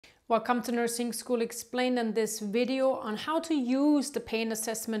Welcome to Nursing School Explained, and this video on how to use the pain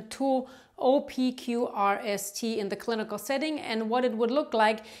assessment tool OPQRST in the clinical setting and what it would look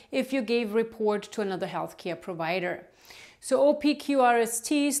like if you gave report to another healthcare provider. So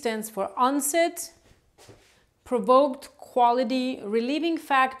OPQRST stands for onset, provoked, quality, relieving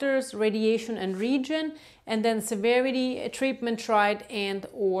factors, radiation and region, and then severity, treatment tried, and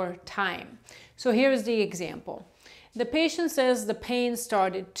or time. So here's the example. The patient says the pain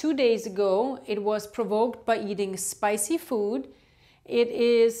started 2 days ago. It was provoked by eating spicy food. It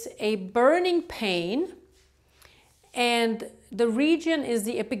is a burning pain, and the region is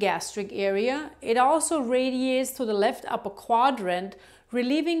the epigastric area. It also radiates to the left upper quadrant.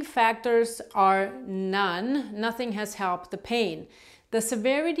 Relieving factors are none. Nothing has helped the pain. The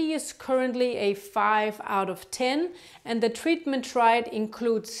severity is currently a 5 out of 10, and the treatment tried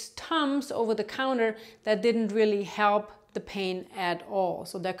includes Tums over the counter that didn't really help the pain at all.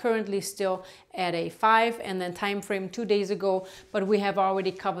 So they're currently still at a 5, and then time frame 2 days ago, but we have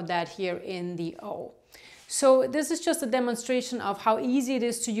already covered that here in the O. So this is just a demonstration of how easy it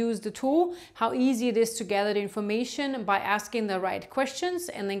is to use the tool, how easy it is to gather the information by asking the right questions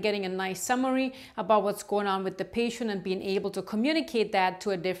and then getting a nice summary about what's going on with the patient and being able to communicate that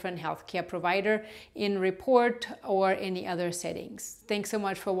to a different healthcare provider in report or any other settings. Thanks so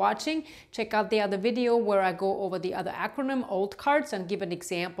much for watching. Check out the other video where I go over the other acronym, OLDCARTS, and give an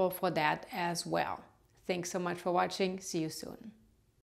example for that as well. Thanks so much for watching. See you soon.